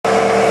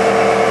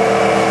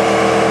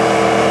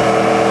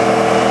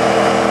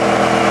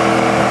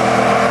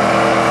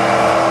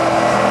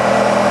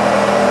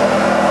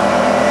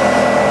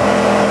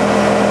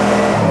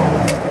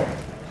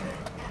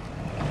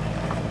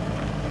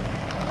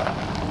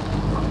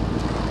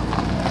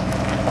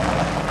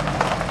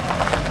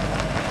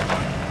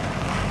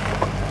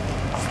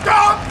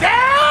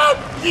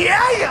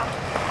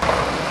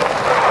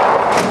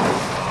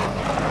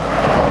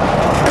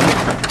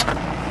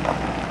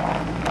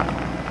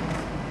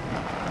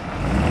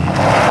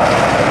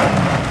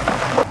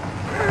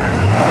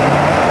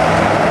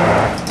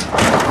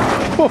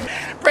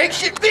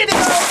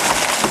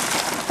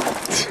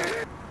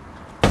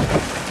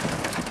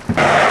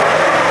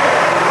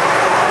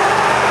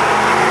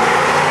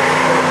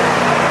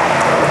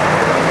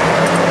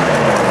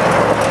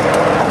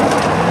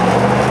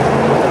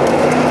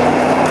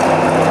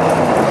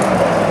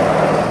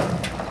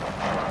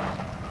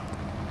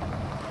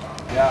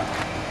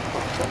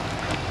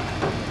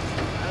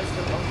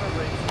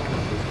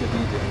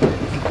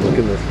Look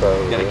at this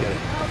fellow. Get it.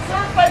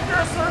 Surf like you're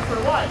a surfer,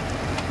 what?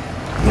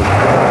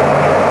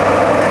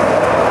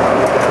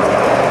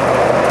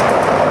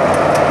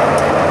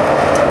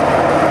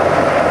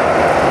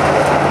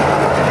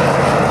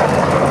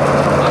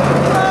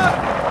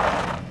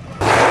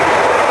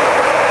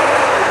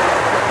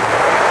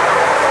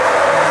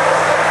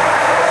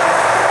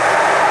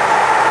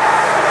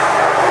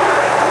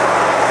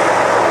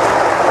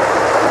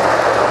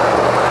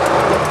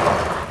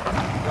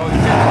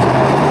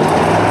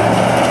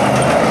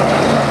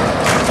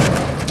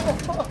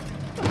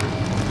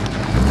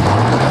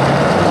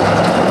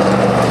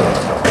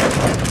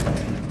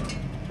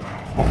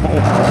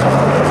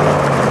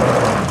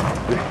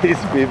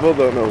 These people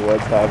don't know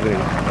what's happening.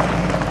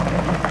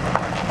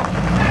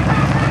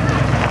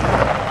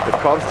 If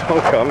cops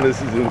don't come,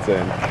 this is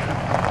insane.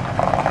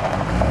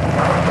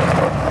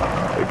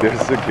 Like,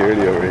 there's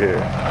security over here.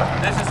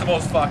 This is the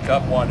most fucked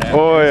up one ever.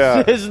 Oh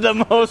yeah. This is the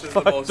most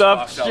fucked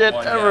up shit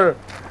ever.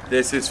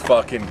 This is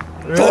fucking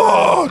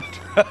fucked.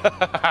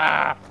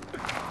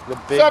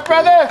 What's up,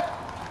 brother?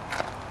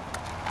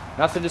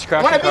 Nothing, just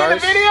crashing Wanna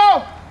cars. be in the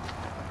video?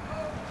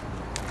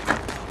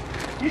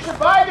 You should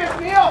buy this,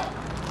 Neil.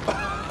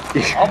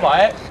 I'll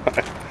buy it.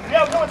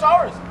 Yeah, no, it's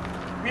ours.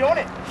 We own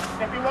it.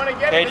 If we want to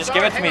get it, Hey, just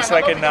give it to me so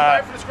I can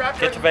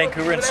get to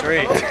Vancouver and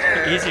Surrey.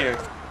 Easier.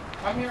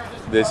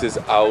 This is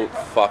out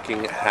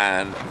fucking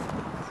hand.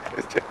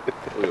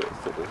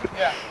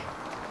 Yeah.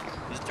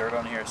 There's dirt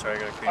on here, so I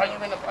gotta clean Are it you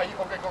up.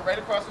 okay? Go right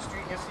across the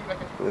street and you'll see like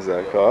a... Is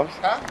that cops?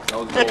 Huh?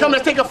 Hey, come,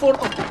 let's take a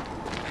photo.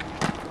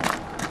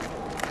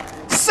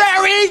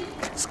 Sorry!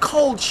 It's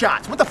cold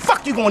shots. What the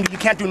fuck you gonna do? You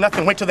can't do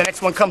nothing. Wait till the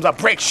next one comes up.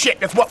 Break shit.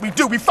 That's what we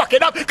do. We fuck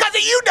it up because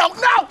you don't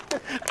know.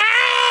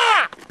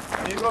 Ah!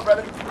 Here you go,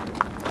 brother.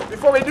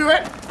 Before we do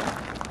it.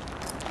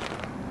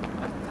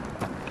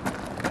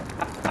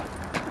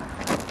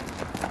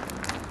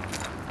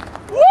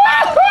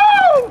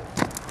 Woohoo!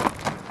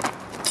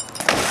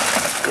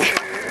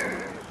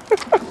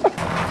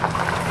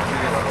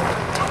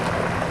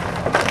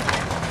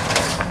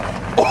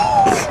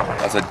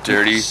 That's a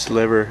dirty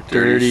sliver.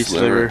 Dirty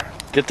sliver.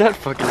 Get that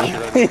fucking shit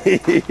out of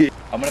here.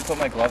 I'm gonna put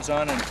my gloves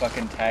on and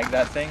fucking tag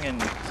that thing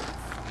and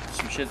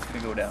some shit's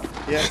gonna go down.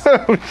 Yes.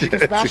 You can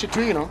smash it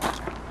too, you know.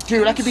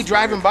 Dude, I could be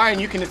driving by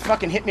and you can just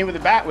fucking hit me with a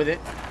bat with it.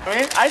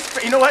 I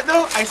spray, you know what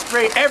though? I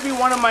spray every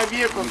one of my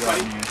vehicles,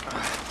 buddy.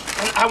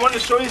 And I wanted to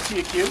show this to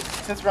you, Q,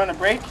 since we're on a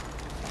break.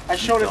 I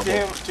showed it to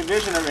him, to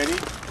Vision already.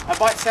 I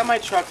bought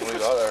semi-trucks and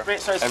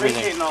started spray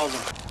painting all of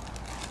them.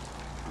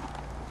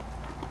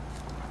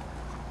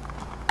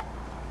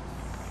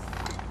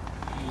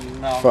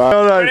 No. Hold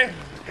on. Ready?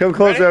 Come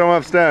closer, Ready? I don't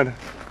have to stand.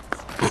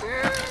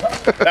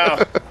 Now,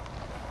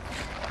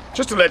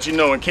 just to let you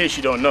know, in case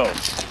you don't know,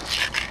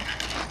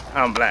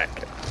 I'm black.